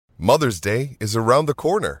Mother's Day is around the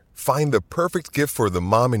corner. Find the perfect gift for the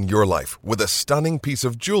mom in your life with a stunning piece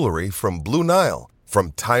of jewelry from Blue Nile.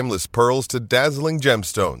 From timeless pearls to dazzling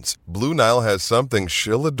gemstones, Blue Nile has something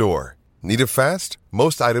she'll adore. Need it fast?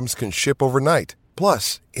 Most items can ship overnight.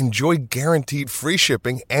 Plus, enjoy guaranteed free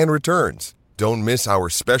shipping and returns. Don't miss our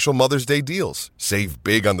special Mother's Day deals. Save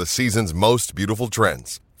big on the season's most beautiful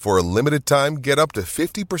trends. For a limited time, get up to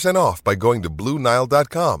 50% off by going to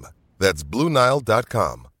BlueNile.com. That's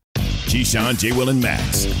BlueNile.com. Keyshawn, J. Will, and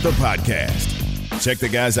Max, the podcast. Check the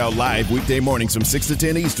guys out live weekday mornings from 6 to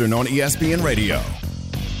 10 Eastern on ESPN Radio.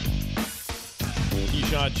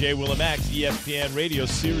 Keyshawn, J. Will, and Max, ESPN Radio,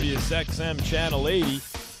 Sirius XM, Channel 80.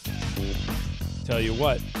 Tell you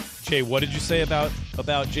what, Jay, what did you say about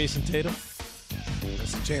Jason Tatum?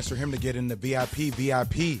 It's a chance for him to get in the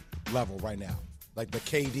VIP level right now. Like the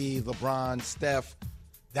KD, LeBron, Steph,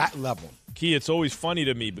 that level. Key, it's always funny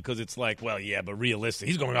to me because it's like, well, yeah, but realistic.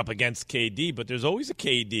 He's going up against KD, but there's always a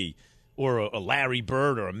KD or a Larry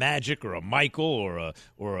Bird or a Magic or a Michael or a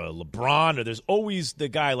LeBron, or there's always the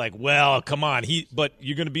guy like, well, come on, but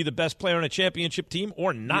you're going to be the best player on a championship team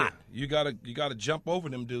or not. Yeah, you gotta jump over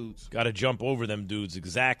them dudes. Got to jump over them dudes,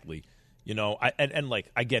 exactly. You know, I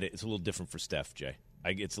get it. It's a little different for Steph, Jay.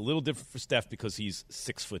 It's a little different for Steph because he's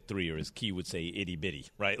 6'3", or as Key would say, itty bitty,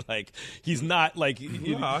 right? Like he's not like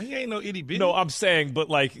no, he ain't no itty bitty. No, I'm saying, but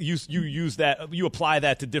like you use that, you apply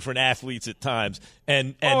that to different athletes at times,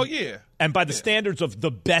 and by the standards of the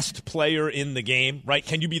best player in the game, right?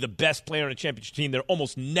 Can you be the best player in a championship team? They're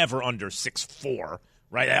almost never under 6'4",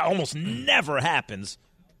 right? That almost never happens.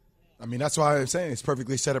 I mean, that's why I'm saying it's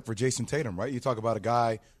perfectly set up for Jason Tatum, right? You talk about a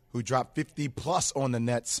guy who dropped 50+ on the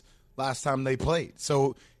Nets last time they played.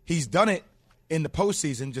 So he's done it in the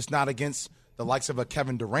postseason, just not against the likes of a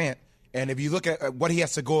Kevin Durant. And if you look at what he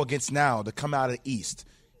has to go against now to come out of the East,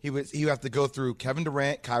 he would have to go through Kevin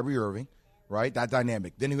Durant, Kyrie Irving, right? That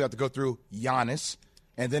dynamic. Then he would have to go through Giannis,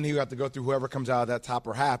 and then he would have to go through whoever comes out of that top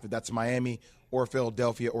or half, if that's Miami or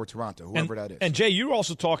Philadelphia or Toronto, whoever that is. And Jay, you're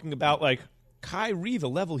also talking about like Kyrie, the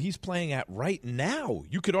level he's playing at right now,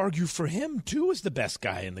 you could argue for him, too, as the best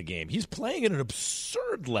guy in the game. He's playing at an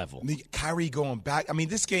absurd level. Kyrie going back. I mean,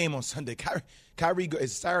 this game on Sunday, Kyrie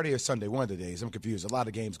is Saturday or Sunday, one of the days. I'm confused. A lot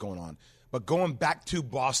of games going on. But going back to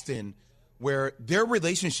Boston, where their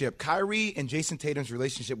relationship, Kyrie and Jason Tatum's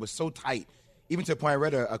relationship was so tight, even to the point I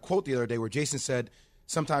read a quote the other day where Jason said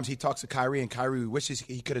sometimes he talks to Kyrie and Kyrie wishes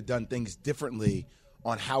he could have done things differently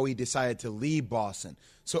on how he decided to leave Boston.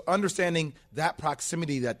 So understanding that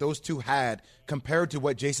proximity that those two had compared to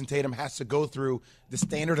what Jason Tatum has to go through, the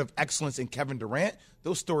standard of excellence in Kevin Durant,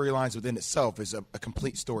 those storylines within itself is a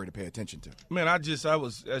complete story to pay attention to. Man, I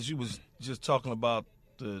was as you was just talking about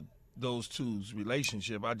those two's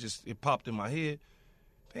relationship, it popped in my head.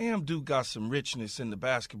 Damn, dude got some richness in the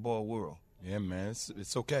basketball world. Yeah, man,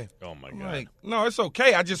 it's okay. Oh, my God. Like, no, it's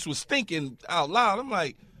okay. I just was thinking out loud. I'm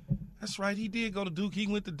like, that's right. He did go to Duke. He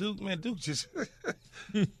went to Duke. Man, Duke just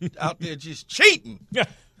out there just cheating.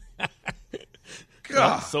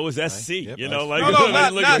 God. So is SC. Yep. You know, like I'm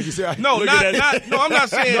not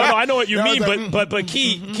saying. No, I know what you mean, but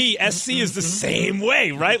Key, SC is the same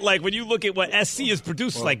way, right? Like when you look at what SC has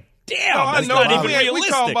produced, like, damn, that's not even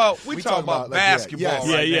realistic. We talking about basketball.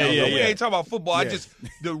 Yeah. We ain't talking about football. Yeah.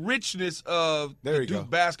 The richness of the Duke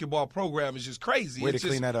basketball program is just crazy. Way to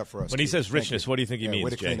clean that up for us. When he says richness, what do you think he means,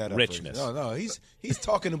 way to clean Jay? that up Richness. No, he's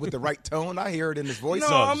talking with the right tone. I hear it in his voice.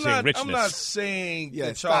 No, I'm not saying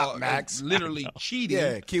that y'all Max. Literally cheating.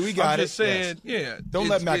 Yeah, Key, we got it. I'm just saying, Don't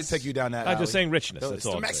let Max take you down that alley. I'm just saying richness. That's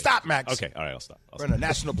all. Stop, Max. Okay, all right, I'll stop. We're on a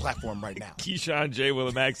national platform right now. Keyshawn, J. Will,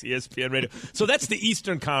 and Max, ESPN Radio. So that's the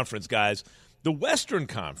Eastern Conference, guys. The Western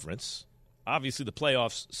Conference, obviously the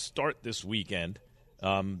playoffs start this weekend.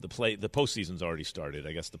 The postseason's already started.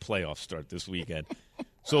 I guess the playoffs start this weekend.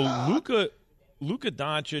 So Luka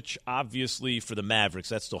Doncic, obviously for the Mavericks,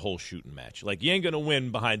 that's the whole shooting match. Like, you ain't going to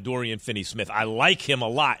win behind Dorian Finney-Smith. I like him a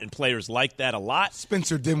lot, and players like that a lot.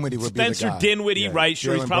 Spencer Dinwiddie would be the guy. Spencer Dinwiddie, right?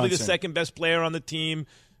 Sure, he's probably Brunson. the second best player on the team.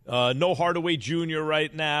 No Hardaway Jr.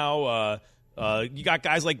 right now. You got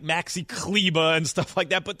guys like Maxi Kleber and stuff like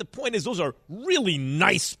that. But the point is, those are really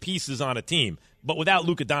nice pieces on a team. But without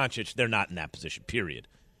Luka Doncic, they're not in that position, period.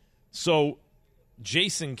 So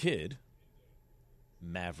Jason Kidd,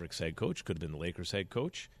 Mavericks head coach, could have been the Lakers head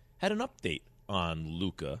coach, had an update on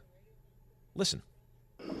Luka. Listen.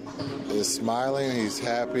 He's smiling, he's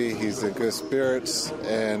happy, he's in good spirits,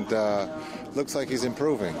 and looks like he's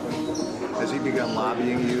improving. Has he begun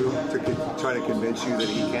lobbying you to try to convince you that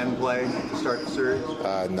he can play to start the series?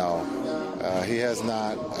 No, he has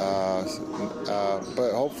not,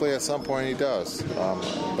 but hopefully at some point he does,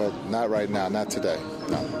 but not right now, not today,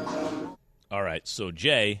 no. right, so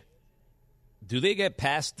Jay, do they get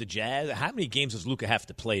past the Jazz? How many games does Luka have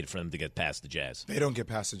to play for them to get past the Jazz? They don't get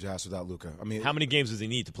past the Jazz without Luka. I mean, how many games does he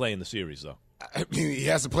need to play in the series, though? I mean, he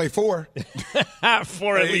has to play 4.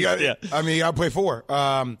 4 at least, yeah. I mean, I'll play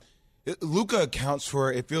 4. Luka accounts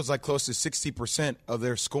for, it feels like, close to 60% of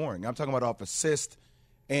their scoring. I'm talking about off assist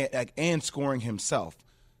and scoring himself.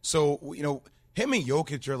 So, him and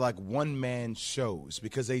Jokic are like one-man shows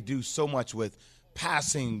because they do so much with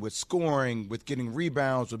passing, with scoring, with getting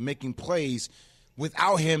rebounds, with making plays.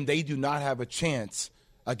 Without him, they do not have a chance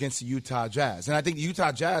against the Utah Jazz. And I think the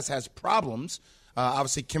Utah Jazz has problems,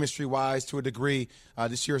 obviously chemistry-wise to a degree.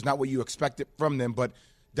 This year is not what you expected from them. But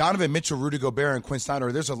Donovan Mitchell, Rudy Gobert, and Quinn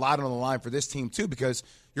Snyder, there's a lot on the line for this team too because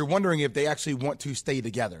you're wondering if they actually want to stay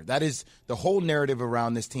together. That is the whole narrative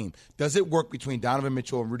around this team. Does it work between Donovan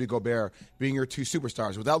Mitchell and Rudy Gobert being your 2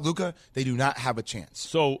 superstars? Without Luka, they do not have a chance.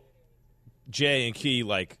 So, Jay and Key,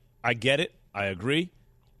 I get it. I agree.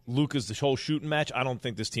 Luka's the whole shooting match. I don't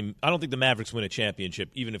think the Mavericks win a championship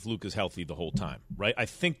even if Luka's healthy the whole time, right? I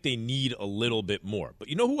think they need a little bit more. But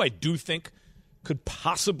you know who I do think could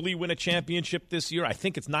possibly win a championship this year? I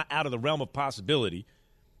think it's not out of the realm of possibility.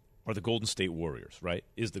 Are the Golden State Warriors, right?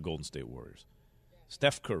 Is the Golden State Warriors.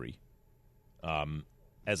 Steph Curry,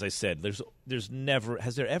 as I said, has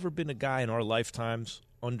there ever been a guy in our lifetimes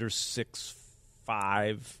under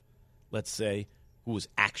 6'5", let's say, who was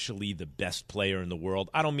actually the best player in the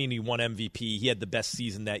world? I don't mean he won MVP. He had the best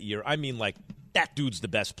season that year. I mean, that dude's the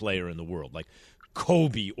best player in the world. Like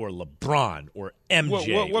Kobe or LeBron or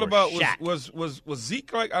MJ. What or about Shaq. Was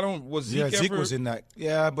Zeke like? Was Zeke ever? Zeke was in that.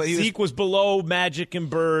 Yeah, but Zeke was below Magic and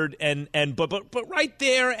Bird, but right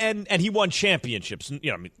there, and he won championships.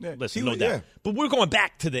 Listen, no doubt. Yeah. But we're going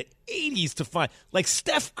back to the '80s to find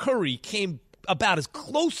Steph Curry came about as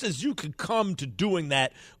close as you could come to doing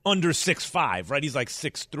that under 6'5", right? He's like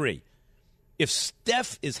 6'3". If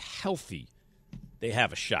Steph is healthy, they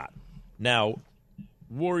have a shot. Now,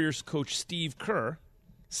 Warriors coach Steve Kerr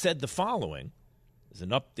said the following as an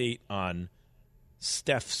update on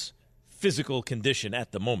Steph's physical condition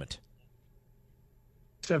at the moment.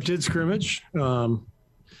 Steph did scrimmage, 3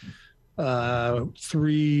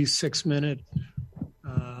 6-minute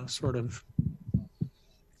sort of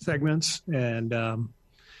segments, and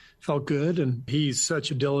felt good. And he's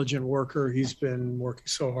such a diligent worker. He's been working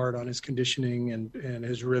so hard on his conditioning and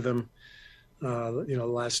his rhythm, the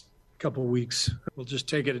last couple of weeks. We'll just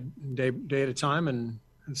take it a day at a time and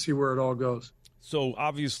see where it all goes. So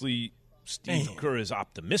obviously Steve Kerr is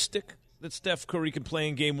optimistic that Steph Curry can play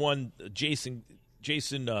in Game 1. Jason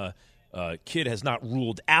Kidd has not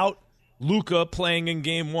ruled out Luka playing in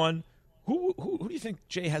Game 1. Who do you think,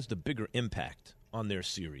 Jay, has the bigger impact on their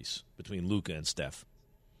series between Luka and Steph?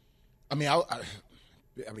 I mean,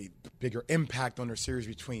 bigger impact on their series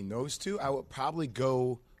between those two? I would probably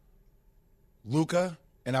go Luka.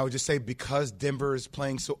 And I would just say because Denver is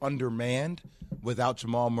playing so undermanned without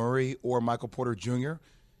Jamal Murray or Michael Porter Jr.,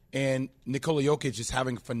 and Nikola Jokic is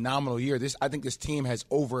having a phenomenal year. I think this team has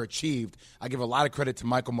overachieved. I give a lot of credit to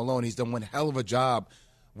Michael Malone. He's done one hell of a job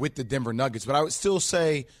with the Denver Nuggets. But I would still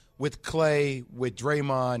say with Clay, with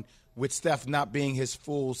Draymond, with Steph not being his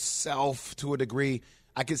full self to a degree,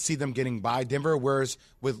 I could see them getting by Denver, whereas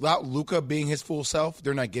without Luka being his full self,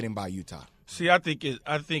 they're not getting by Utah. See, I think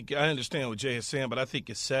I understand what Jay is saying, but I think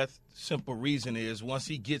it's Seth. Simple reason is once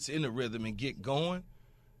he gets in the rhythm and get going,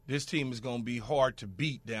 this team is going to be hard to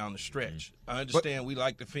beat down the stretch. I understand we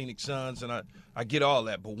like the Phoenix Suns, and I get all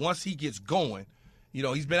that. But once he gets going,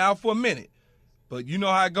 he's been out for a minute. But you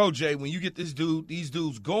know how it go, Jay. When you get these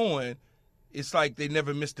dudes going, it's like they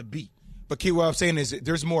never missed a beat. But, Key, what I'm saying is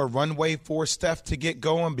there's more runway for Steph to get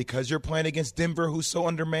going because you're playing against Denver, who's so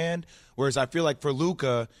undermanned. Whereas I feel like for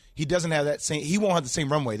Luka, he doesn't have he won't have the same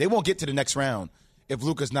runway. They won't get to the next round if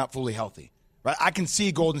Luka's not fully healthy. Right? I can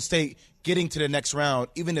see Golden State getting to the next round,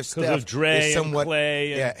 even if Steph is somewhat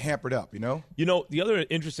hampered up, the other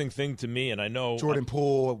interesting thing to me, and I know Jordan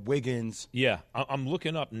Poole, Wiggins. Yeah, I'm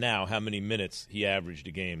looking up now how many minutes he averaged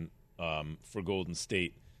a game for Golden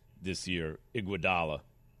State this year. Iguodala.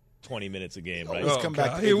 20 minutes a game, right? Come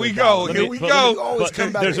back. Here we go. Always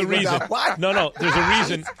come back. There's a reason. No. There's a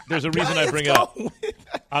reason. There's a reason I bring it up.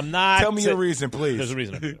 I'm not. Tell me your reason, please. There's a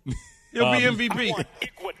reason I bring it up. He'll be MVP.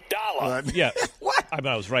 Iguodala. Yeah. What?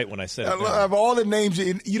 I was right when I said it. Of all the names,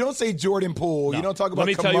 you don't say Jordan Poole. No. You don't talk about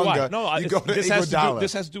Kuminga. Let me tell you why. No, you go to Iguodala.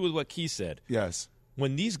 This has to do with what Key said. Yes.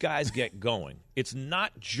 when these guys get going, it's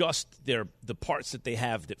not just the parts that they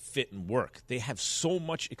have that fit and work. They have so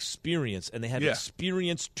much experience, and they have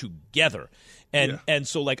experience together. And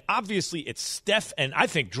so, like, obviously it's Steph and I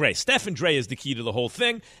think Dre. Steph and Dre is the key to the whole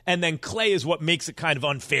thing, and then Clay is what makes it kind of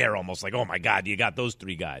unfair, almost like, oh, my God, you got those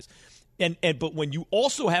three guys. But when you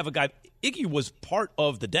also have a guy – Iggy was part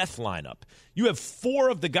of the death lineup. You have 4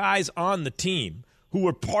 of the guys on the team who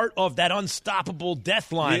were part of that unstoppable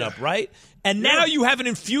death lineup, right? And now you have an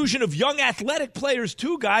infusion of young athletic players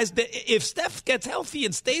too, guys. That if Steph gets healthy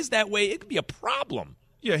and stays that way, it could be a problem.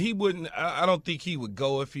 Yeah, he wouldn't – I don't think he would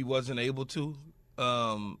go if he wasn't able to.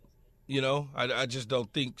 I just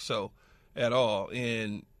don't think so at all.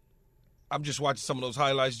 And I'm just watching some of those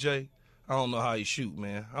highlights, Jay. I don't know how he shoot,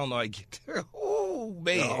 man. I don't know how he get there. Oh,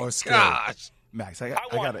 man. Oh, it's gosh. Max, I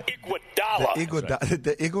want got it. Iguodala.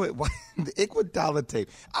 The Iguodala tape.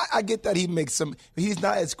 I get that he makes some – he's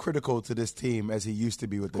not as critical to this team as he used to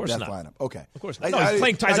be with the death lineup. Okay. Of course not. No, he's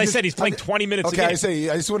playing – as I said, he's playing 20 minutes a game. Okay,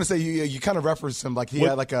 I just want to say you kind of referenced him like he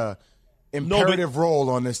had like a imperative role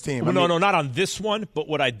on this team. Well, no, not on this one. But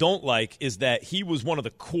what I don't like is that he was one of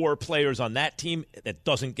the core players on that team that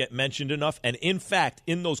doesn't get mentioned enough. And, in fact,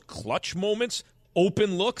 in those clutch moments,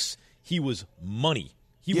 open looks, he was money.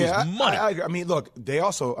 He was money. I mean, look, they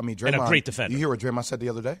also – Draymond – and a great defender. You hear what Draymond said the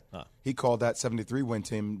other day? He called that 73-win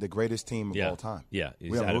team the greatest team of all time. Yeah.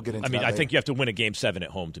 We'll get into that I think you have to win a Game 7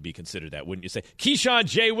 at home to be considered that, wouldn't you say? Keyshawn,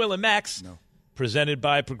 J. Will, and Max, presented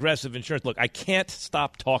by Progressive Insurance. Look, I can't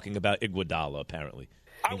stop talking about Iguodala, apparently.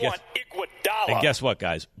 I want Iguodala. And guess what,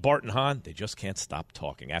 guys? Bart and Hahn, they just can't stop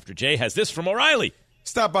talking. After Jay has this from O'Reilly.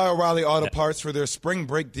 Stop by O'Reilly Auto Parts for their spring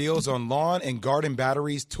break deals on lawn and garden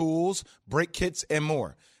batteries, tools, brake kits, and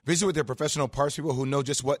more. Visit with their professional parts people who know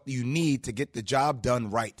just what you need to get the job done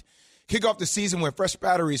right. Kick off the season with fresh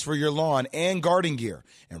batteries for your lawn and garden gear.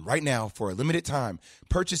 And right now, for a limited time,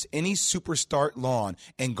 purchase any Superstart lawn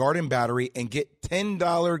and garden battery and get a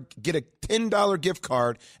 $10 gift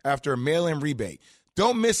card after a mail-in rebate.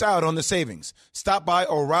 Don't miss out on the savings. Stop by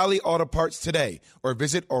O'Reilly Auto Parts today or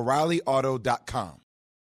visit O'ReillyAuto.com.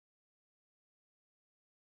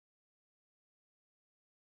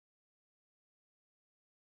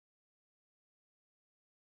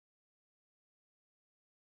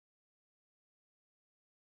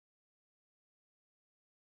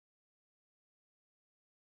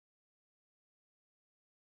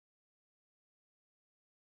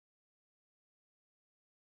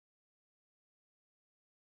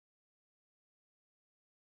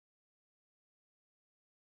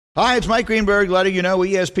 Hi, it's Mike Greenberg letting you know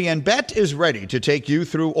ESPN Bet is ready to take you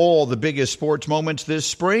through all the biggest sports moments this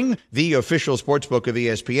spring. The official sportsbook of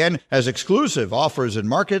ESPN has exclusive offers and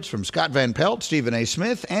markets from Scott Van Pelt, Stephen A.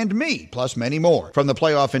 Smith, and me, plus many more. From the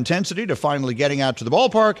playoff intensity to finally getting out to the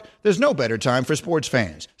ballpark, there's no better time for sports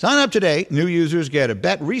fans. Sign up today. New users get a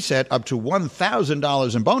bet reset up to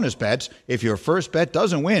 $1,000 in bonus bets if your first bet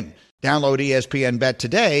doesn't win. Download ESPN Bet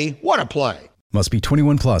today. What a play. Must be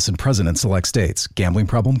 21 plus and present in select states. Gambling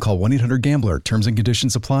problem? Call 1-800-GAMBLER. Terms and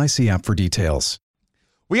conditions apply. See app for details.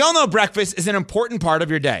 We all know breakfast is an important part of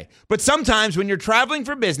your day. But sometimes when you're traveling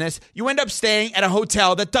for business, you end up staying at a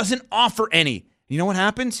hotel that doesn't offer any. You know what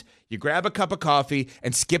happens? You grab a cup of coffee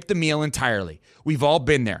and skip the meal entirely. We've all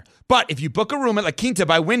been there. But if you book a room at La Quinta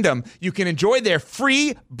by Wyndham, you can enjoy their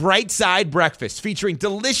free Bright Side breakfast featuring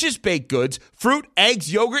delicious baked goods, fruit, eggs,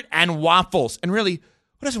 yogurt, and waffles. And really,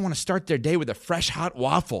 who doesn't want to start their day with a fresh, hot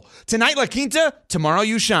waffle? Tonight, La Quinta, tomorrow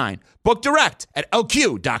you shine. Book direct at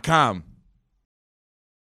LQ.com.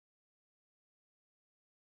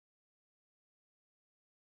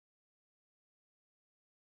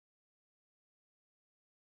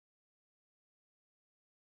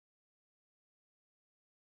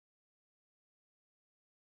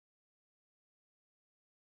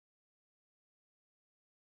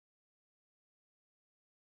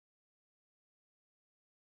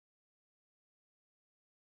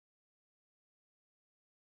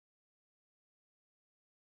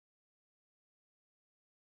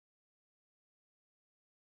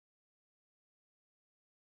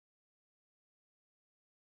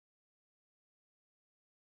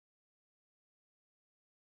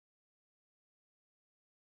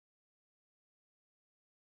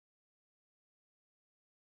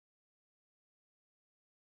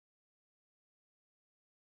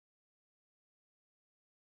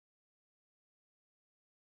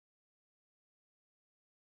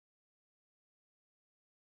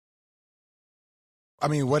 I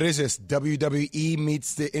mean, what is this? WWE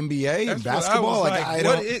meets the NBA in basketball?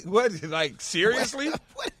 Like, seriously?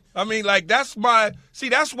 I mean, like, that's why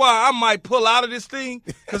I might pull out of this thing,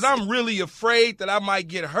 because I'm really afraid that I might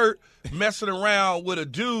get hurt messing around with a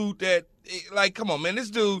dude that, like, come on, man, this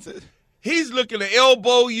dude, he's looking to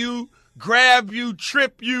elbow you, grab you,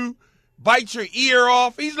 trip you, bite your ear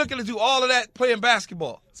off. He's looking to do all of that playing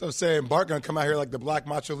basketball. So I'm saying Bart gonna come out here like the Black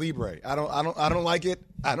Macho Libre. I don't like it.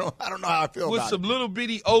 I don't know how I feel with about some it. little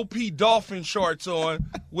bitty OP dolphin shorts on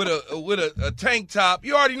with a tank top.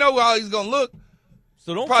 You already know how he's gonna look.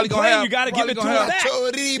 So don't probably complain. gonna have, you got to give it to him back. You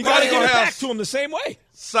got to give it back to him the same way.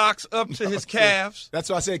 Socks up to his calves. That's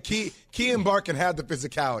why I said Key and Bart can have the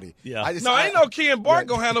philosophy. Yeah. Ain't no Key and Bart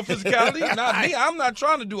gonna have no physicality. Not me. I'm not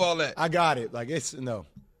trying to do all that. I got it. Like, it's no.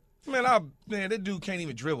 Man, that dude can't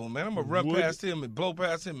even dribble, man. I'm going to run past him and blow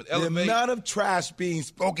past him and elevate. The amount of trash being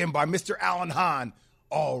spoken by Mr. Alan Hahn,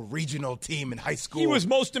 all regional team in high school. He was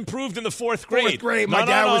most improved in the fourth grade. Fourth grade. My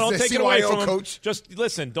dad was the CYO coach. Just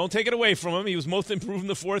listen, don't take it away from him. He was most improved in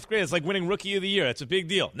the fourth grade. It's like winning Rookie of the Year. It's a big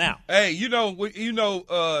deal. Now. Hey,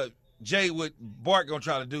 Jay, what Bart going to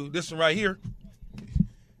try to do, this one right here.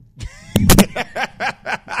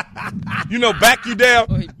 Back you down.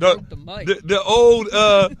 Oh, he broke the mic. The old,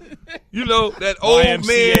 that old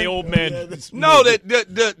YMCA man. Old man. No,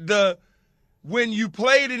 the when you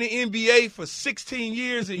played in the NBA for 16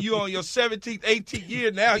 years and you on your 17th, 18th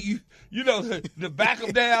year, now the back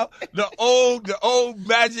them down. The old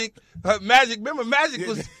Magic. Remember Magic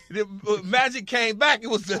was Magic came back. It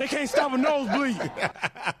was they can't stop a nosebleed.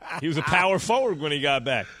 He was a power forward when he got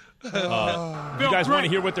back. You guys want to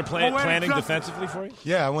hear what they're planning defensively for you?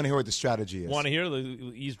 Yeah, I want to hear what the strategy is. Want to hear the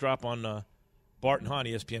eavesdrop on Bart and Hahn,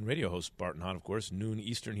 ESPN radio host Bart and Hahn, of course, noon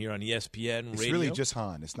Eastern here on ESPN Radio. It's really just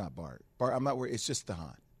Hahn. It's not Bart. Bart, I'm not worried. It's just the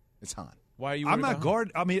Hahn. It's Hahn. Why are you? I'm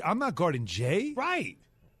not guarding Jay. Right.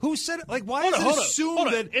 Who said it? Like, why is it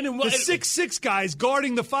assumed that the 6'6" guy is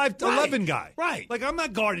guarding the 5'11" guy? Right. Like, I'm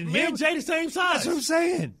not guarding him. Me and Jay the same size. That's what I'm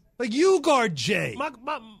saying. Like, you guard Jay. My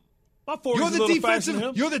you're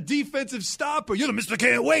the defensive stopper. You're the Mr.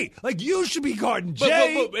 Can't Wait. Like, you should be guarding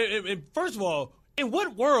Jay. But first of all, in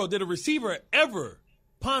what world did a receiver ever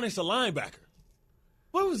punish a linebacker?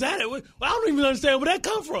 What was that? I don't even understand where that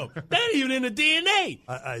come from. That ain't even in the DNA.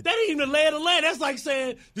 That ain't even the lay of the land. That's like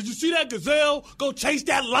saying, did you see that gazelle go chase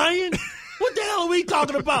that lion? What the hell are we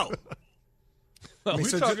talking about?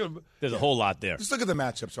 There's a whole lot there. Just look at the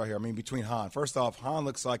matchups right here. I mean, between Hahn. First off, Hahn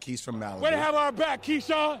looks like he's from Malibu. Way to have our back,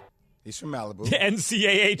 Keyshawn. He's from Malibu. The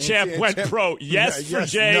NCAA champ went pro. Yes for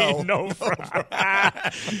Jay, no for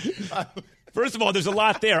First of all, there's a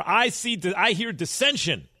lot there. I hear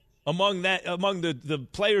dissension among the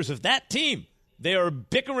players of that team. They are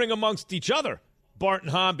bickering amongst each other, Bart and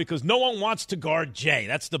Hahn, because no one wants to guard Jay.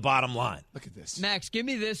 That's the bottom line. Look at this. Max, give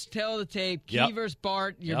me this tail of the tape. Key versus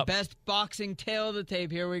Bart, your best boxing tail of the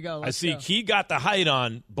tape. Here we go. I see Key got the height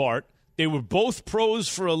on Bart. They were both pros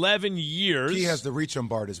for 11 years. Key has the reach on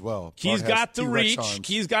Bart as well. Key's got the reach.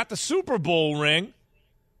 Key's got the Super Bowl ring.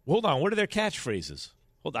 Hold on. What are their catchphrases?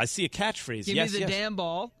 Hold on. I see a catchphrase. Give me the damn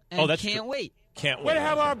ball and that's can't wait. Can't wait. Way to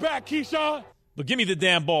have our back, Keyshawn. But give me the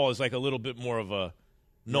damn ball is like a little bit more of a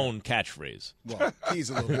known catchphrase. Well,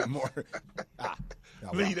 Key's a little bit more.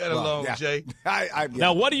 Leave that alone, Jay.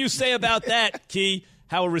 Now, what do you say about that, Key?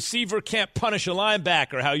 How a receiver can't punish a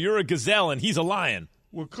linebacker, how you're a gazelle and he's a lion.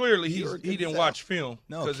 Well, clearly he didn't watch film.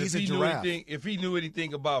 No, because he's a giraffe. If he knew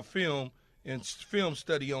anything about film and film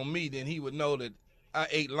study on me, then he would know that I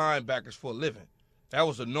ate linebackers for a living. That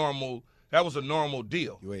was a normal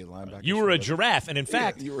deal. You ate linebackers. You were a giraffe, and in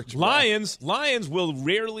fact, you were a giraffe. lions will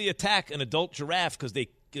rarely attack an adult giraffe because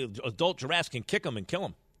adult giraffes can kick them and kill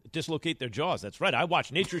them. Dislocate their jaws. That's right. I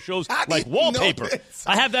watch nature shows like wallpaper.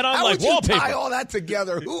 I have that on How like would you wallpaper. tie all that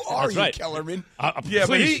together? Who are That's you, right. Kellerman?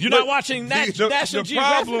 Please, you're not watching National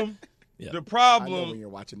Geographic? The problem I know when you're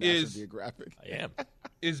watching National Geographic. I am.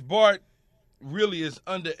 Is Bart really is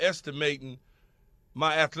underestimating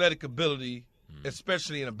my athletic ability,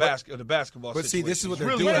 especially in the basketball But situation. see, this is what they're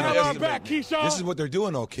really doing. This is what they're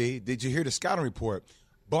doing, okay? Did you hear the scouting report?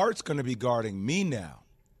 Bart's going to be guarding me now.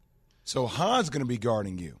 So Hahn's going to be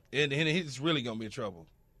guarding you. And he's really going to be in trouble.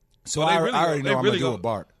 So I already know I'm going to do with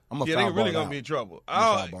Bart. I'm going to foul Bart out. They're really going to be in trouble.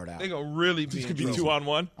 They're going to really be in trouble.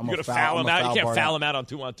 2-on-1. You're going to foul him out. You can't foul him out on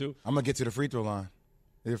 2-on-2. I'm going to get to the free throw line.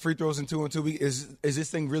 If the free throws in 2-on-2, is this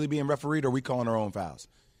thing really being refereed or are we calling our own fouls?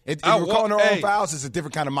 If we're calling our own fouls, it's a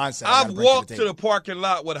different kind of mindset. I've walked to the parking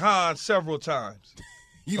lot with Hahn several times.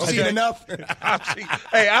 You've seen enough?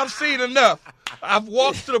 I've seen enough. I've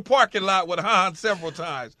walked to the parking lot with Hahn several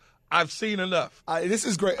times. I've seen enough. This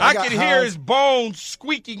is great. I can hear his bones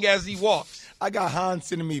squeaking as he walks. I got Hans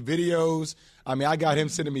sending me videos. I mean, I got him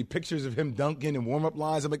sending me pictures of him dunking and warm-up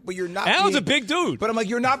lines. I'm like, but you're not. Alan's a big dude. But I'm like,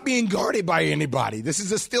 you're not being guarded by anybody. This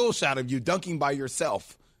is a still shot of you dunking by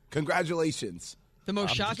yourself. Congratulations. The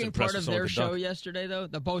most shocking part of their show yesterday, though,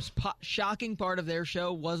 the most shocking part of their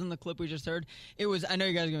show wasn't the clip we just heard. It was, I know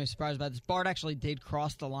you guys are going to be surprised about this. Bart actually did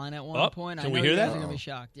cross the line at one point. Can we hear that? I know you guys are going to be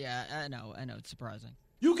shocked. Yeah, I know. It's surprising.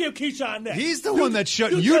 You give Keyshawn that. He's the one that's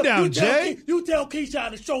shutting you down, Jay. You tell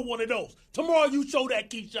Keyshawn to show one of those. Tomorrow you show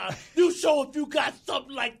that, Keyshawn. You show if you got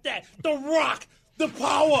something like that. The Rock. The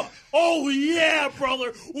power. Oh, yeah,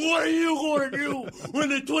 brother. What are you going to do when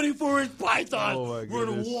the 24-inch python?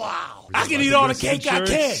 Wow. I can eat all the cake I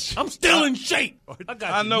can. I'm still in shape.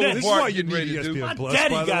 I know this is why you need ESPN My Plus,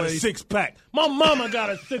 daddy by the got a way. six-pack. My mama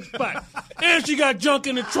got a six-pack. And she got junk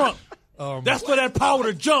in the trunk. That's for that power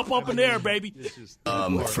to jump up in the air, baby.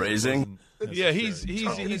 Phrasing? Yeah, he's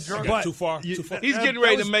drunk. Too far. He's getting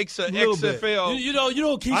ready to make some XFL. You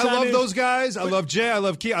know, Keyshawn I love is? those guys. I love Jay. I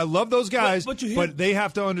love Key. I love those guys. But they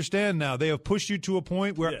have to understand now. They have pushed you to a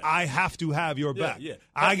point where I have to have your back. Yeah.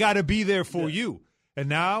 I got to be there for you. And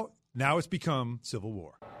now it's become civil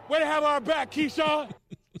war. Way to have our back, Keyshawn.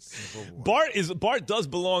 Bart does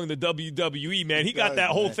belong in the WWE, man. He got that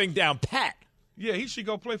whole thing down pat. Yeah, he should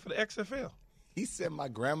go play for the XFL. He said my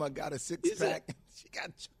grandma got a six-pack. She got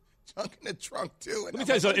junk in the trunk, too. Let me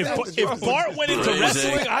tell you something. If Bart went into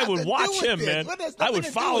wrestling, I would watch him, man. I would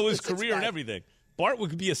follow his career and everything. Bart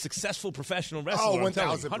would be a successful professional wrestler.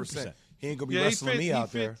 1,000%. He ain't going to be wrestling me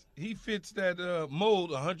out there. He fits that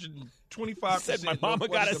mold 125%. Said my mama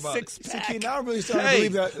got a six-pack. See, now I'm really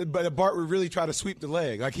starting to believe that Bart would really try to sweep the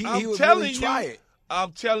leg. Like, he would really try it.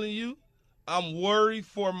 I'm telling you, I'm worried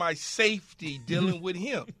for my safety dealing with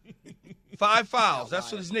him. 5 fouls.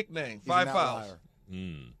 That's what his nickname. 5 fouls.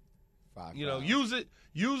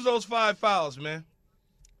 Use those 5 fouls, man.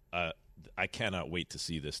 I cannot wait to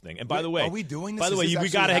see this thing. And by the way, are we doing this? By the way, we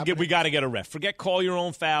gotta get a ref. Forget call your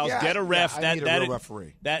own fouls. Get a ref. I need a real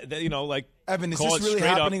referee. That like Evan, is this really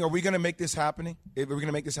happening? Are we going to make this happen? Are we going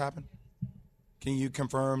to make this happen? Can you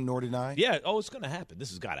confirm nor deny? Yeah. Oh, it's going to happen. This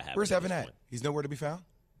has got to happen. Where's Evan at? He's nowhere to be found.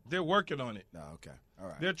 They're working on it. No, okay. All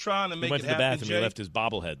right. They're trying to make it happen. He went to the bathroom. Jay. He left his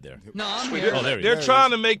bobblehead there. No, I'm here. Oh, there he They're is.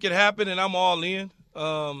 trying to make it happen, and I'm all in.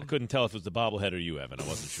 I couldn't tell if it was the bobblehead or you, Evan. I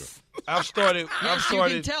wasn't sure. I've started. You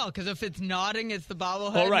can tell because if it's nodding, it's the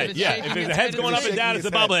bobblehead. Oh, right. If it's Yeah. shaking, If the it's head's Evan. going up and down, it's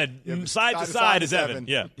the bobblehead. Side to side is Evan.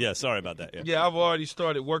 Yeah. Sorry about that. Yeah, I've already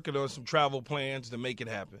started working on some travel plans to make it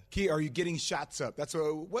happen. Key, are you getting shots up? That's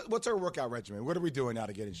what's our workout regimen? What are we doing now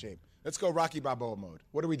to get in shape? Let's go Rocky Balboa mode.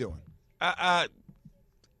 What are we doing?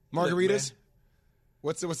 Margaritas?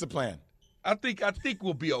 What's the plan? I think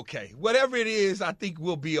we'll be okay. Whatever it is, I think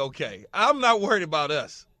we'll be okay. I'm not worried about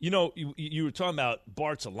us. You know, you were talking about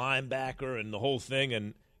Bart's a linebacker and the whole thing,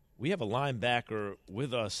 and we have a linebacker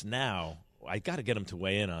with us now. I got to get him to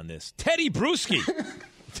weigh in on this. Tedy Bruschi.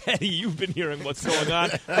 Teddy, you've been hearing what's going on.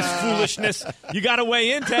 This foolishness. You got to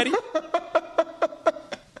weigh in, Teddy.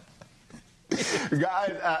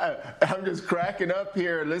 Guys, I'm just cracking up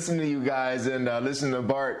here listening to you guys and listening to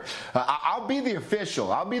Bart. I'll be the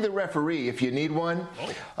official. I'll be the referee if you need one.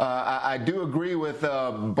 I do agree with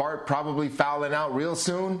Bart probably fouling out real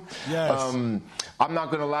soon. Yes. I'm not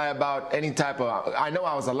going to lie about any type of – I know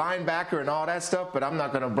I was a linebacker and all that stuff, but I'm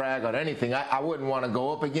not going to brag on anything. I wouldn't want to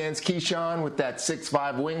go up against Keyshawn with that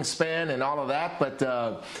 6'5" wingspan and all of that, but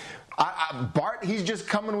Bart, he's just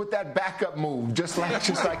coming with that backup move, just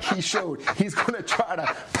like he showed. He's going to try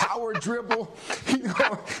to power dribble. He's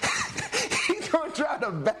going to try to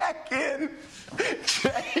back in,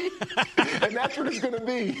 Jay, and that's what it's going to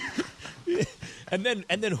be. And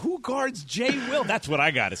then who guards Jay Will? That's what I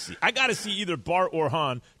got to see. I got to see either Bart or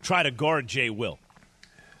Han try to guard Jay Will.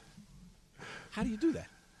 How do you do that?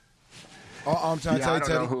 I'm trying to tell you, I don't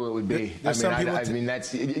know who it would be. That's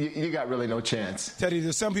you got really no chance. Teddy,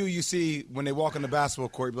 there's some people you see when they walk on the basketball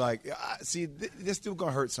court, be like, see, this dude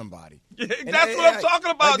gonna hurt somebody. That's what I'm talking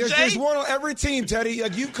about, Jay. There's one on every team, Teddy.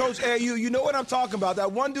 Like you coach AAU, you know what I'm talking about.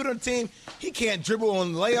 That one dude on the team, he can't dribble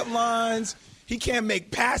on layup lines. He can't make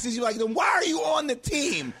passes. You're like, then why are you on the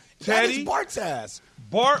team? Teddy, that is Bart's ass.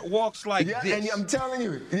 Bart walks like this. And I'm telling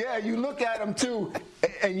you, you look at him too,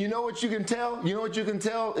 and you know what you can tell? You know what you can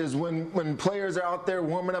tell is when players are out there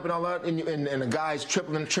warming up and all that, and a guy's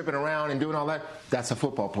tripping around and doing all that, that's a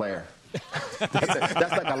football player.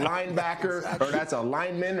 that's like a linebacker or that's a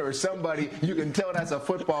lineman or somebody. You can tell that's a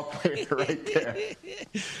football player right there.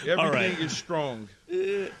 Everything is strong.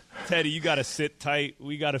 Teddy, you got to sit tight.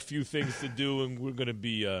 We got a few things to do, and we're going to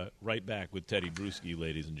be right back with Tedy Bruschi,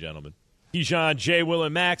 ladies and gentlemen. Keyshawn, J. Will,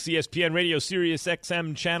 and Max, ESPN Radio, Sirius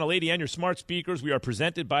XM, Channel 80, and your smart speakers. We are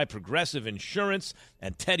presented by Progressive Insurance,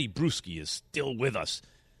 and Tedy Bruschi is still with us.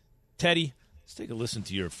 Teddy, let's take a listen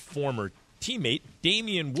to your former teammate,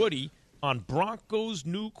 Damian Woody, on Broncos'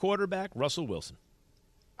 new quarterback, Russell Wilson.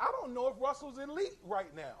 I don't know if Russell's elite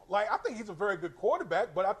right now. Like, I think he's a very good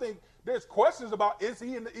quarterback, but I think there's questions about is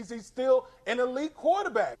he still an elite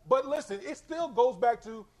quarterback? But listen, it still goes back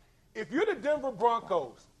to if you're the Denver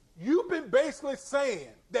Broncos, you've been basically saying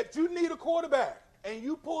that you need a quarterback, and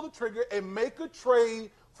you pull the trigger and make a trade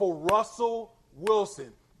for Russell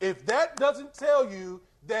Wilson. If that doesn't tell you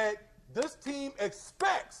that this team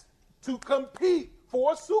expects to compete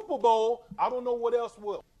for a Super Bowl, I don't know what else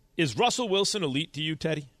will. Is Russell Wilson elite to you,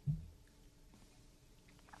 Teddy?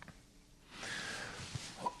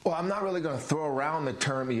 Well, I'm not really going to throw around the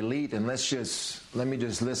term elite, and let me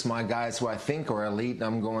just list my guys who I think are elite.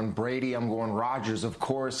 I'm going Brady, I'm going Rodgers, of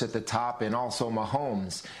course, at the top, and also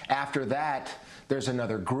Mahomes. After that, there's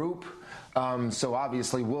another group. So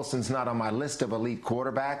obviously Wilson's not on my list of elite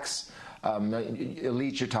quarterbacks.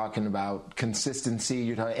 Elite, you're talking about consistency,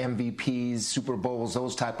 you're talking MVPs, Super Bowls,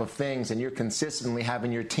 those type of things, and you're consistently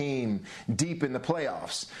having your team deep in the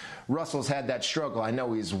playoffs. Russell's had that struggle. I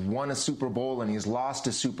know he's won a Super Bowl and he's lost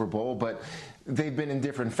a Super Bowl, but they've been in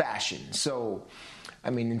different fashion. So,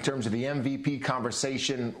 I mean, in terms of the MVP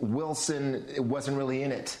conversation, Wilson wasn't really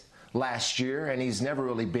in it last year, and he's never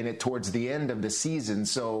really been it towards the end of the season.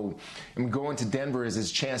 So going to Denver is his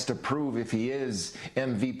chance to prove if he is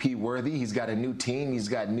MVP worthy. He's got a new team. He's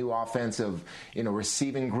got new offensive,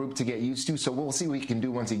 receiving group to get used to. So we'll see what he can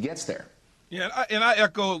do once he gets there. Yeah, and I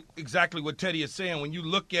echo exactly what Teddy is saying. When you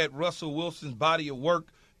look at Russell Wilson's body of work,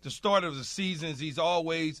 the start of the seasons, he's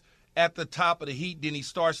always at the top of the heat. Then he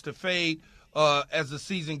starts to fade as the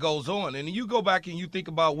season goes on. And you go back and you think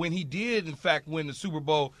about when he did, in fact, win the Super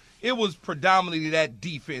Bowl, it was predominantly that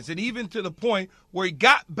defense. And even to the point where he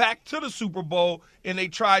got back to the Super Bowl and they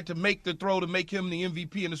tried to make the throw to make him the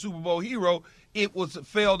MVP and the Super Bowl hero, it was a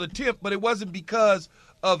failed attempt. But it wasn't because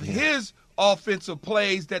of his offensive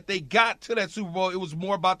plays that they got to that Super Bowl. It was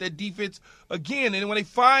more about that defense again. And when they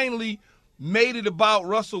finally made it about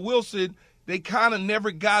Russell Wilson, they kind of never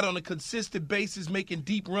got on a consistent basis making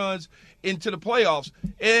deep runs into the playoffs.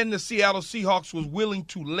 And the Seattle Seahawks was willing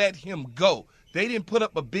to let him go. They didn't put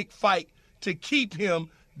up a big fight to keep him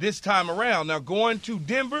this time around. Now, going to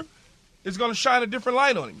Denver is going to shine a different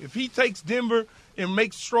light on him. If he takes Denver and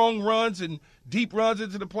makes strong runs and deep runs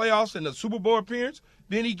into the playoffs and the Super Bowl appearance,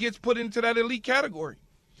 then he gets put into that elite category.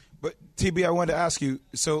 But, TB, I wanted to ask you,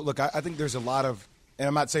 so, look, I think there's a lot of – and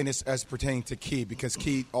I'm not saying this as pertaining to Key because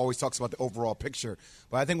Key always talks about the overall picture.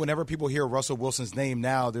 But I think whenever people hear Russell Wilson's name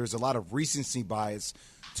now, there's a lot of recency bias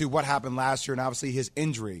to what happened last year and obviously his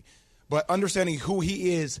injury. But understanding who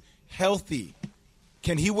he is healthy,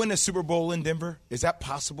 can he win a Super Bowl in Denver? Is that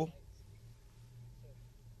possible?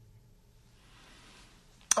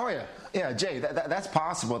 Oh, yeah. Yeah, Jay, that's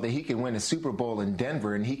possible that he can win a Super Bowl in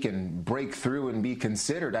Denver and he can break through and be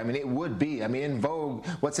considered. I mean, it would be. I mean, in vogue,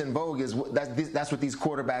 what's in vogue is that's what these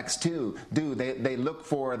quarterbacks do. They look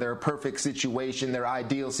for their perfect situation, their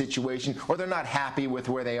ideal situation, or they're not happy with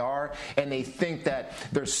where they are, and they think that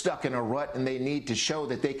they're stuck in a rut and they need to show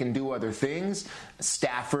that they can do other things.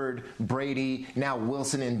 Stafford, Brady, now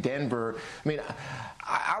Wilson in Denver. I mean,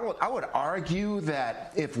 I would argue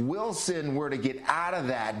that if Wilson were to get out of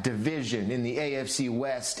that division in the AFC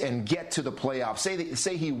West and get to the playoffs,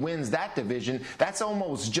 say he wins that division, that's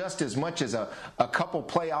almost just as much as a couple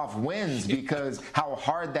playoff wins because how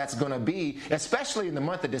hard that's going to be, especially in the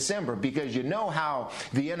month of December, because you know how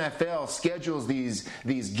the NFL schedules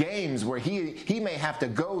these games where he may have to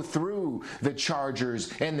go through the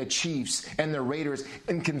Chargers and the Chiefs and the Raiders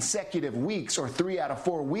in consecutive weeks or 3 out of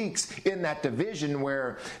 4 weeks in that division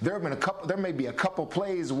where there may be a couple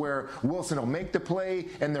plays where Wilson will make the play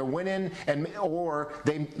and they're winning, or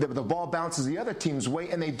the ball bounces the other team's way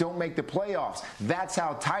and they don't make the playoffs. That's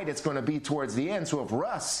how tight it's going to be towards the end. So if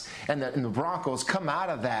Russ and the Broncos come out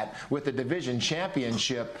of that with the division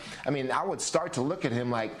championship, I mean, I would start to look at him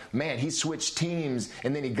like, man, he switched teams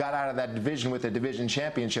and then he got out of that division with the division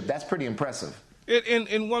championship. That's pretty impressive.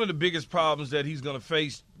 And one of the biggest problems that he's going to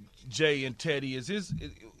face, Jay and Teddy, is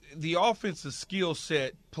the offensive skill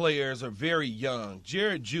set players are very young.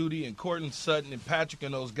 Jared Jeudy and Courtland Sutton and Patrick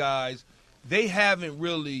and those guys, they haven't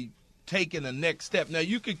really taken the next step. Now,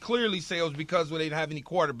 you could clearly say it was because they didn't have any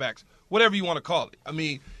quarterbacks, whatever you want to call it. I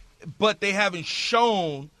mean, but they haven't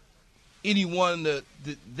shown anyone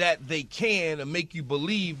that they can and make you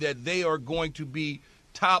believe that they are going to be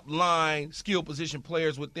top-line skill position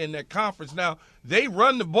players within that conference. Now, they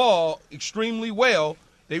run the ball extremely well.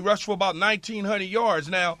 They rushed for about 1,900 yards.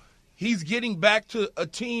 Now, he's getting back to a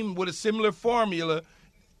team with a similar formula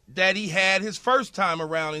that he had his first time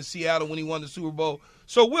around in Seattle when he won the Super Bowl.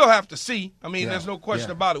 So we'll have to see. I mean, there's no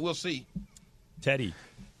question about it. We'll see. Teddy.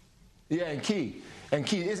 Yeah, and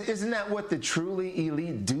Key, isn't that what the truly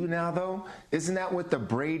elite do now, though? Isn't that what the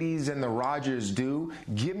Bradys and the Rodgers do?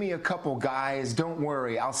 Give me a couple guys, don't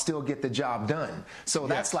worry, I'll still get the job done. So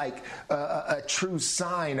that's like a true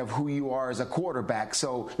sign of who you are as a quarterback.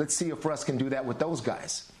 So let's see if Russ can do that with those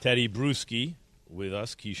guys. Tedy Bruschi with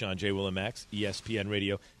us, Keyshawn, J. Will, and Max, ESPN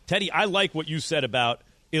Radio. Teddy, I like what you said about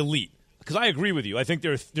elite. Because I agree with you. I think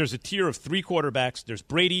there's a tier of 3 quarterbacks. There's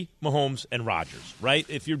Brady, Mahomes, and Rodgers, right?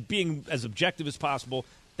 If you're being as objective as possible,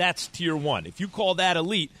 that's tier 1. If you call that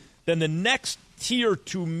elite, then the next tier,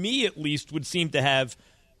 to me at least, would seem to have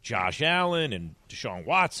Josh Allen and Deshaun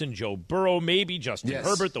Watson, Joe Burrow, maybe Justin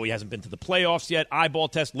Herbert, though he hasn't been to the playoffs yet, eyeball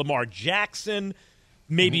test, Lamar Jackson,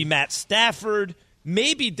 maybe Matt Stafford,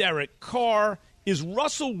 maybe Derek Carr. Is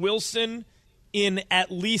Russell Wilson in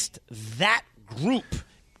at least that group?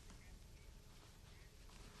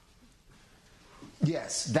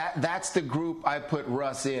 Yes, that's the group I put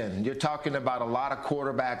Russ in. You're talking about a lot of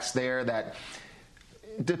quarterbacks there that,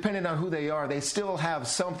 depending on who they are, they still have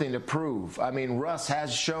something to prove. I mean, Russ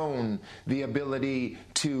has shown the ability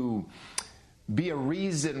to be a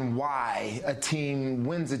reason why a team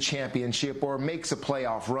wins a championship or makes a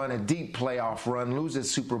playoff run, a deep playoff run, loses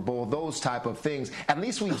Super Bowl, those type of things. At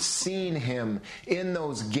least we've seen him in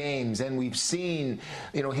those games, and we've seen,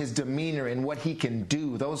 his demeanor and what he can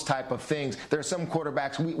do, those type of things. There are some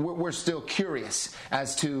quarterbacks we're still curious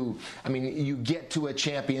as to, you get to a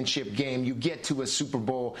championship game, you get to a Super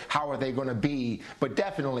Bowl, how are they going to be? But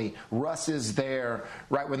definitely Russ is there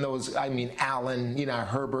right when those, Allen,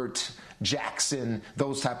 Herbert, Jackson,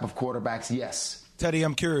 those type of quarterbacks, yes. Teddy,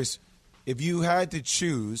 I'm curious, if you had to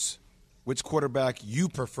choose which quarterback you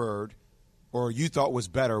preferred or you thought was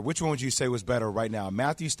better, which one would you say was better right now,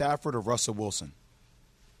 Matthew Stafford or Russell Wilson?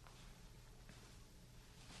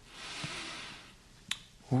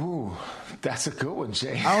 Ooh, that's a good one,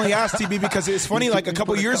 Jay. I only asked TB because it's funny, like a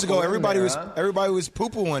couple years ago, everybody was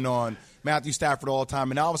poo-pooing on Matthew Stafford all the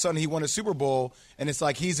time, and all of a sudden he won a Super Bowl, and it's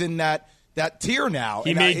like he's in that tier now.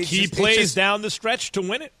 He made key plays down the stretch to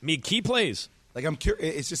win it. Made key plays. Like, I'm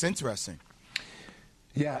curious. It's just interesting.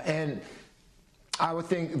 Yeah, and I would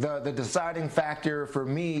think the deciding factor for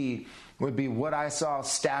me would be what I saw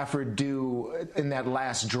Stafford do in that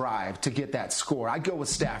last drive to get that score. I'd go with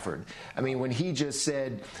Stafford. When he just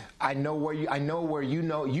said, I know where you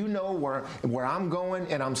know where I'm going,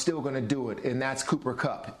 and I'm still going to do it, and that's Cooper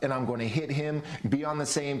Kupp, and I'm going to hit him, be on the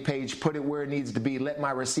same page, put it where it needs to be, let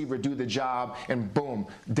my receiver do the job, and boom,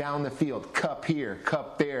 down the field, Kupp here,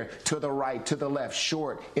 Kupp there, to the right, to the left,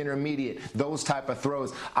 short, intermediate, those type of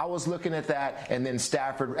throws. I was looking at that, and then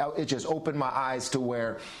Stafford, it just opened my eyes to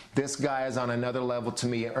where this guy is on another level to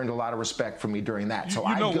me. Earned a lot of respect from me during that. So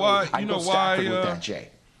I go Stafford with that, Jay.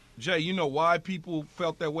 Jay, you know why people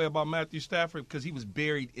felt that way about Matthew Stafford? Because he was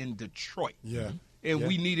buried in Detroit. Yeah. And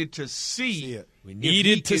we needed to see it. We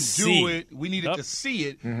needed to see it. We needed to see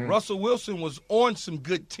it. Mm-hmm. Russell Wilson was on some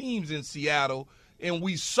good teams in Seattle, and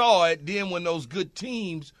we saw it. Then when those good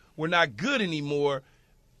teams were not good anymore,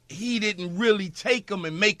 he didn't really take them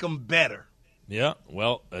and make them better. Yeah,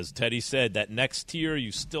 well, as Teddy said, that next tier,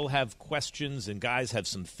 you still have questions, and guys have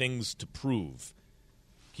some things to prove.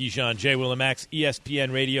 Keyshawn, J. Will, and Max,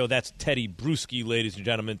 ESPN Radio. That's Tedy Bruschi, ladies and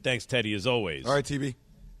gentlemen. Thanks, Teddy, as always. All right, TB.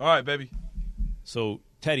 All right, baby. So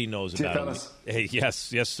Teddy knows about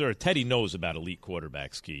yes, sir. Teddy knows about elite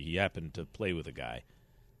quarterbacks, Key. He happened to play with a guy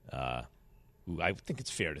who I think it's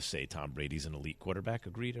fair to say Tom Brady's an elite quarterback.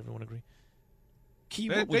 Agreed? Everyone agree? Key,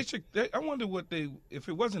 I wonder if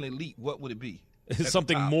it wasn't elite, what would it be?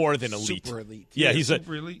 Something more than elite. Super elite. Yeah, he's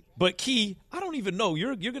super elite. But Key, I don't even know.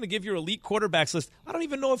 You're going to give your elite quarterbacks list. I don't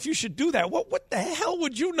even know if you should do that. What the hell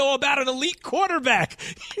would you know about an elite quarterback?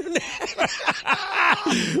 You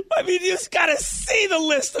just got to see the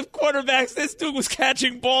list of quarterbacks this dude was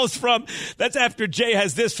catching balls from. That's after Jay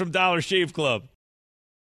has this from Dollar Shave Club.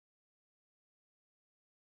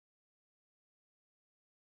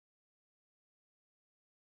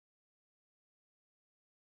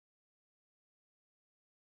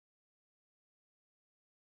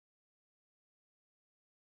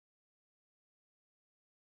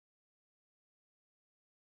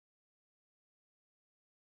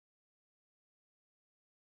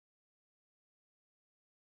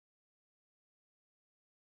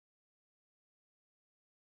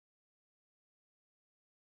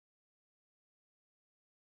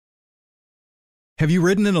 Have you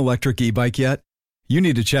ridden an electric e-bike yet? You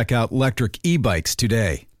need to check out Lectric e-bikes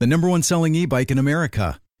today, the #1 selling e-bike in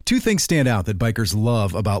America. 2 things stand out that bikers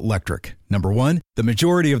love about Lectric. Number 1, the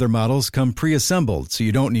majority of their models come pre-assembled, so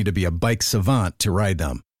you don't need to be a bike savant to ride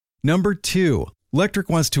them. Number 2, Lectric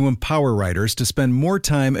wants to empower riders to spend more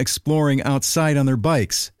time exploring outside on their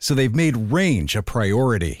bikes, so they've made range a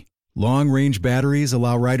priority. Long-range batteries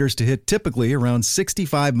allow riders to hit typically around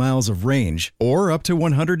 65 miles of range, or up to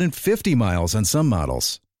 150 miles on some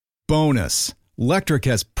models. Bonus! Lectric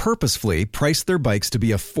has purposefully priced their bikes to be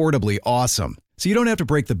affordably awesome, so you don't have to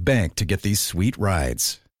break the bank to get these sweet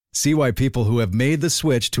rides. See why people who have made the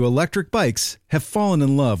switch to electric bikes have fallen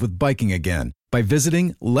in love with biking again by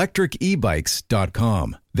visiting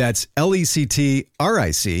lectricebikes.com. That's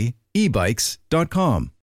LECTRIC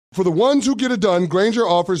ebikes.com. For the ones who get it done, Grainger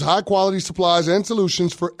offers high-quality supplies and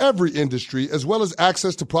solutions for every industry, as well as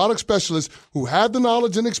access to product specialists who have the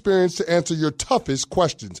knowledge and experience to answer your toughest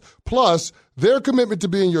questions. Plus, their commitment to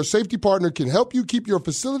being your safety partner can help you keep your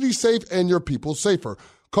facility safe and your people safer.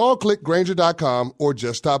 Call, click Grainger.com, or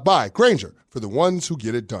just stop by. Grainger, for the ones who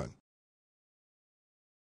get it done.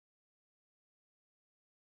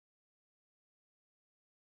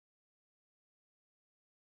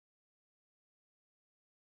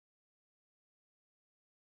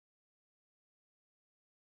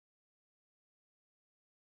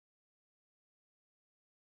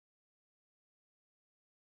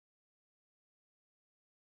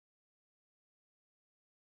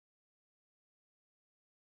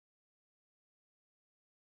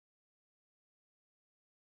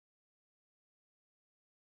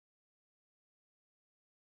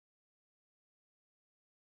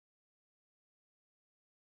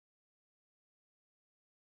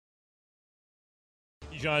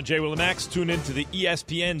 John J. Will and Max, tune in to the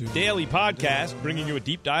ESPN Daily Podcast, bringing you a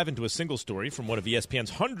deep dive into a single story from one of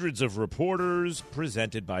ESPN's hundreds of reporters,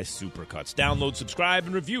 presented by Supercuts. Download, subscribe,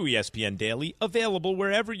 and review ESPN Daily, available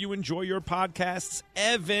wherever you enjoy your podcasts.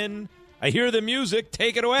 Evan, I hear the music.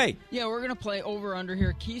 Take it away. Yeah, we're going to play over-under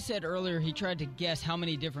here. Key said earlier he tried to guess how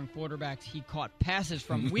many different quarterbacks he caught passes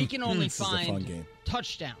from. We can only find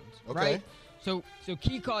touchdowns, right? So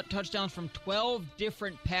Key caught touchdowns from 12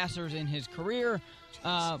 different passers in his career.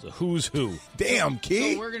 So who's who? Damn,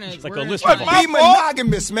 Key. So we're gonna, it's like we're a list. Be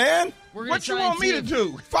monogamous, man. What you want me to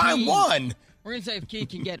do? Find one. We're going to say if Key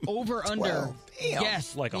can get over, under,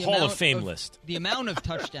 guess. Like a Hall of Fame list. The amount of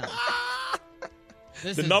touchdowns.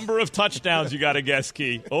 The number of touchdowns you got to guess,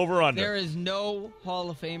 Key. Over, under. There is no Hall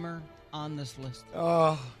of Famer on this list.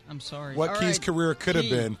 I'm sorry. What Key's career could have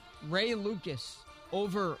been. Ray Lucas,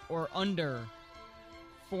 over or under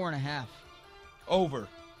 4.5? Over.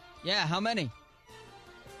 Yeah, how many?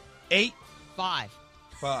 8. 5.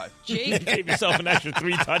 Jake. You gave yourself an extra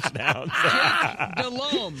 3 touchdowns. Jake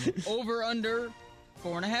Delhomme, over, under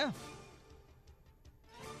 4.5.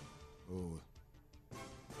 Ooh.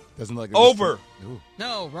 Doesn't look over.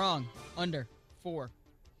 No, wrong. Under 4.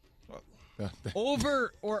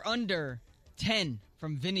 Over or under 10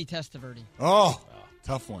 from Vinny Testaverde.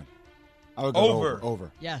 Tough one. I would go over.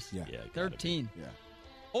 Yes. Yeah. 13. Yeah.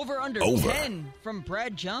 Over 10 from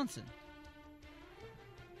Brad Johnson.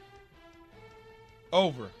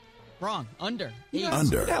 Over. Wrong. Under. 8.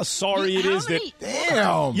 Under. You know how sorry it is that.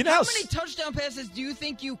 Damn. You know how many touchdown passes do you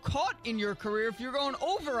think you caught in your career if you're going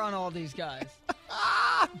over on all these guys?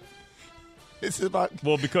 It's about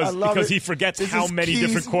because he forgets how many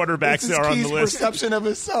different quarterbacks there are on the list. Perception of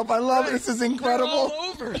himself. I love it. This is incredible. They're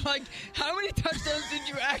all over. Like, how many touchdowns did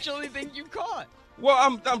you actually think you caught? Well,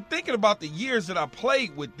 I'm thinking about the years that I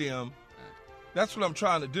played with them. That's what I'm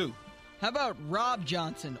trying to do. How about Rob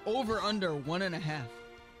Johnson? Over, under 1.5.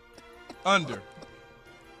 Under.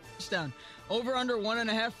 Touchdown. Over, under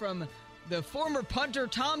 1.5 from the former punter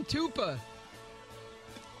Tom Tupa.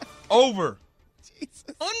 Over. Jesus.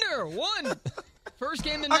 Under 1. First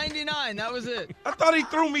game in '99. That was it. I thought he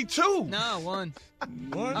threw me 2. No, 1.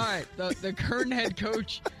 All right. The current head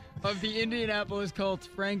coach of the Indianapolis Colts,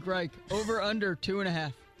 Frank Reich. Over, under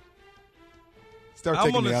 2.5. Start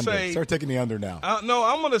taking the under now. No,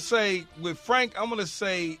 I'm going to say, with Frank, I'm going to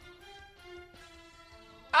say,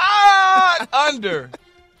 under.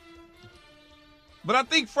 But I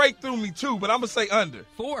think Frank threw me 2, but I'm going to say under.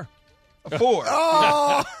 4. 4.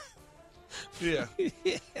 Oh! Yeah.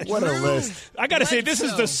 What a list. I got to say, this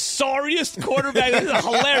is the sorriest quarterback. This is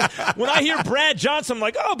hilarious. When I hear Brad Johnson, I'm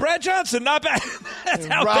like, Brad Johnson, not bad. That's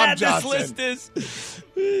how Rob bad Johnson. this list is.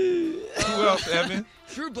 Who else, Evan?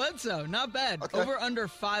 Drew Bledsoe, not bad. Okay. Over, under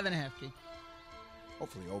 5.5. Key.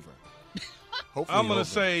 Hopefully over. I'm gonna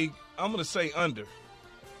say under.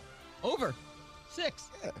 Over. 6.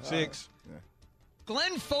 Yeah. 6. Yeah.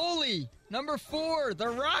 Glenn Foley, number 4, the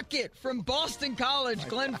Rocket from Boston College.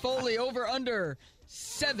 Glenn Foley, over under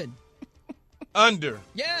 7. Under.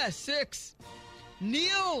 Yeah, 6.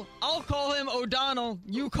 Neil, I'll call him O'Donnell.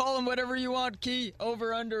 You call him whatever you want, Key.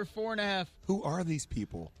 Over under 4.5. Who are these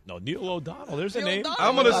people? No, Neil O'Donnell. There's a name.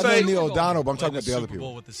 I'm going to say Neil O'Donnell, but I'm talking about the other Super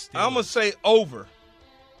Bowl people. with the Steelers. I'm going to say over.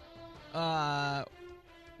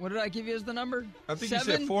 What did I give you as the number? I think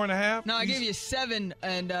 7? you said 4.5. No, I gave you 7,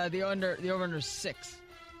 and the over under 6.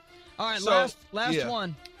 All right, So, last yeah.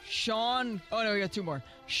 one. Sean. Oh no, we got 2 more.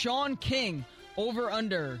 Sean King, over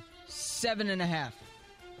under 7.5.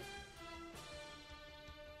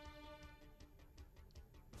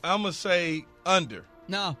 I'm going to say under.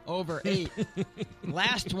 No, over 8.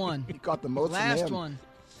 Last one. You got the most. Last one.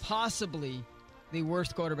 Possibly the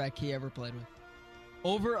worst quarterback he ever played with.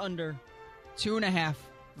 Over under 2.5.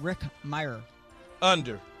 Rick Meyer.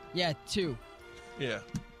 Under. Yeah, 2. Yeah.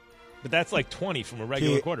 But that's like 20 from a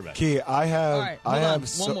regular quarterback. Key, I have. All right, I hold on.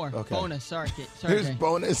 have One more. Okay. Bonus. Sorry, Key. Sorry, Here's Jay.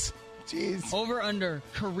 bonus. Jeez. Over under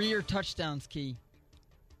career touchdowns, Key.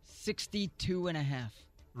 62.5.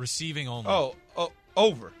 Receiving only. Oh,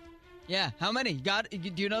 over. Yeah, how many? Do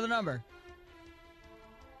you know the number?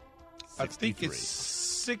 63. I think it's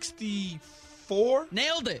 64.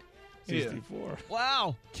 Nailed it. 64.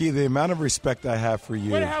 Wow. Key, the amount of respect I have for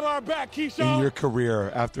you Way to have our back, Keyshawn. in your career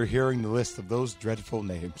after hearing the list of those dreadful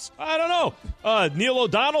names. I don't know. Neil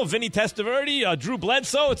O'Donnell, Vinny Testaverde, Drew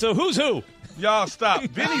Bledsoe. It's a who's who. Y'all stop.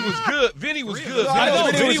 Vinny was good. Vinny was good. I know.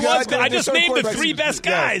 Vinny Vinny was was good. good. I just named the Quarterbacks. 3 best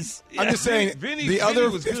guys. I'm just saying, Vinny the other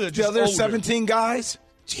was good, the just other older. 17 guys,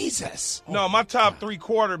 Jesus. No, my top 3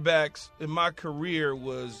 quarterbacks in my career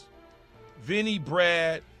was Vinny,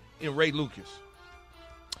 Brad, and Ray Lucas.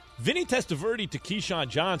 Vinny Testaverde to Keyshawn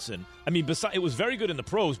Johnson. I mean, it was very good in the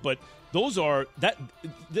pros, but those are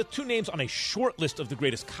the 2 names on a short list of the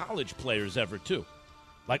greatest college players ever, too.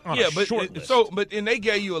 Like on a short list. And they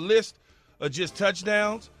gave you a list of just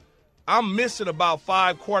touchdowns. I'm missing about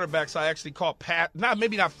 5 quarterbacks I actually caught pass.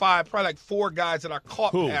 Maybe not 5, probably like 4 guys that I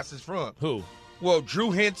caught passes from. Who? Well,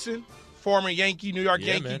 Drew Henson, former Yankee, New York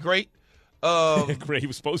Yankee, man. great. Great, he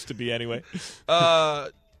was supposed to be anyway.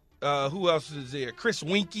 Who else is there? Chris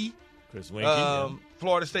Winkie.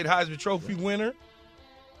 Florida State Heisman Trophy winner.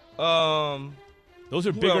 Those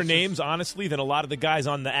are bigger names, honestly, than a lot of the guys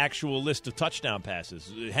on the actual list of touchdown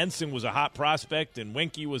passes. Henson was a hot prospect, and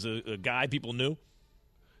Winkie was a guy people knew.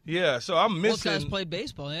 Yeah, so I'm missing. Both guys played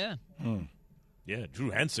baseball, yeah. Yeah,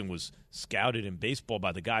 Drew Henson was scouted in baseball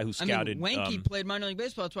by the guy who scouted. Winkie played minor league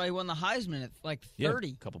baseball. That's why he won the Heisman at like 30.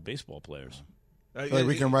 Yeah, a couple baseball players.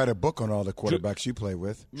 We can write a book on all the quarterbacks you play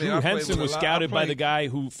with. Drew Henson was scouted by the guy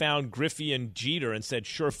who found Griffey and Jeter and said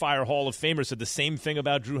surefire Hall of Famer, said the same thing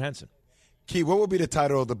about Drew Henson. Key, what would be the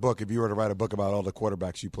title of the book if you were to write a book about all the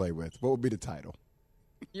quarterbacks you play with? What would be the title?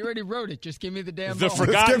 You already wrote it. Just give me the damn The ball.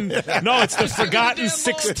 Forgotten. No, it's the Forgotten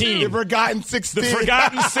 16. The Forgotten 16. The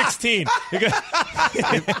Forgotten 16.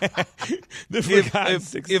 The Forgotten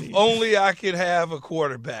 16. If only I could have a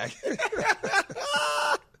quarterback.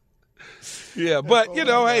 Yeah, but you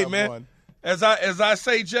know, hey man, as I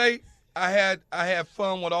say, Jay, I had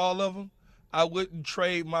fun with all of them. I wouldn't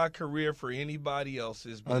trade my career for anybody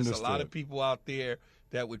else's, but there's a lot of people out there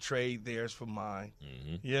that would trade theirs for mine.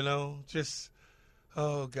 Mm-hmm. You know, just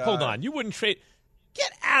oh god. Hold on, you wouldn't trade. Get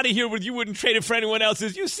out of here with you wouldn't trade it for anyone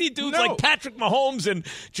else's. You see dudes like Patrick Mahomes and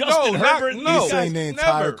Justin Herbert. He's saying the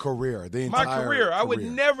entire career. My career. I would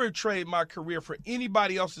never trade my career for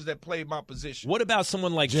anybody else's that played my position. What about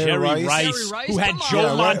someone like Jerry Rice who had Come Joe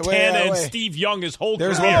on. Montana and Steve Young his whole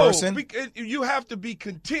career? You have to be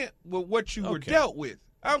content with what you were dealt with.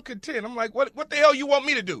 I'm content. I'm like, what the hell you want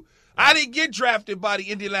me to do? I didn't get drafted by the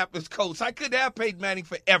Indianapolis Colts. I couldn't have Peyton Manning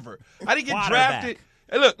forever. I didn't get drafted.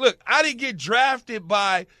 And look, I didn't get drafted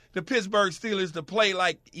by the Pittsburgh Steelers to play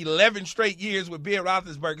like 11 straight years with Ben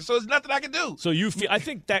Roethlisberger. So there's nothing I can do. So I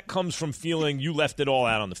think that comes from feeling you left it all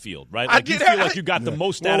out on the field, right? Like you feel like you got the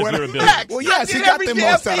most out of your ability. Well, yes, he got the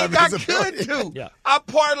most out of his ability. I could do. Yeah. I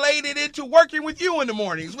parlayed it into working with you in the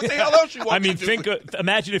mornings. What the hell else you want me to do?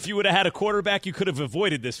 Imagine if you would have had a quarterback, you could have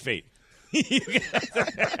avoided this fate. It's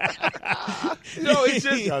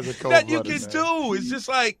just that you can do. It's just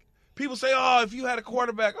like, people say, oh, if you had a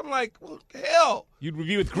quarterback. I'm like, well, hell. You'd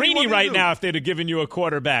be with Greeny right now if they'd have given you a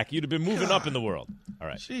quarterback. You'd have been moving up in the world. All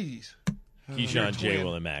right. Jeez. Keyshawn, J.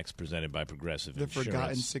 Will, and Max, presented by Progressive The Insurance.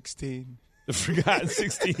 Forgotten 16. The Forgotten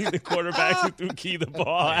 16, the quarterbacks who threw Key the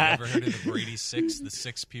ball at. Ever heard of the Brady 6? The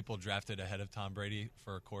 6 people drafted ahead of Tom Brady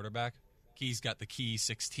for a quarterback? Key's got the Key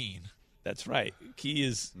 16. That's right.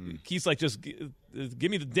 Key's like, just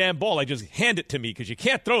give me the damn ball. Like, just hand it to me because you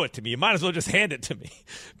can't throw it to me. You might as well just hand it to me.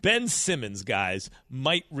 Ben Simmons, guys,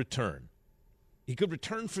 might return. He could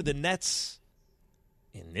return for the Nets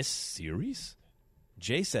in this series.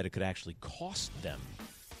 Jay said it could actually cost them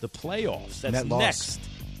the playoffs. That's next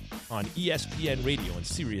on ESPN Radio and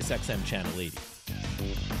Sirius XM Channel 80.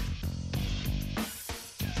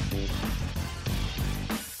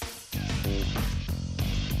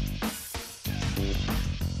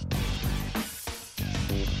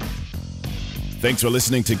 Thanks for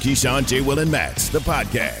listening to Keyshawn, J. Will, and Max, the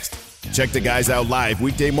podcast. Check the guys out live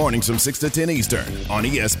weekday mornings from 6 to 10 Eastern on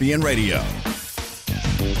ESPN Radio.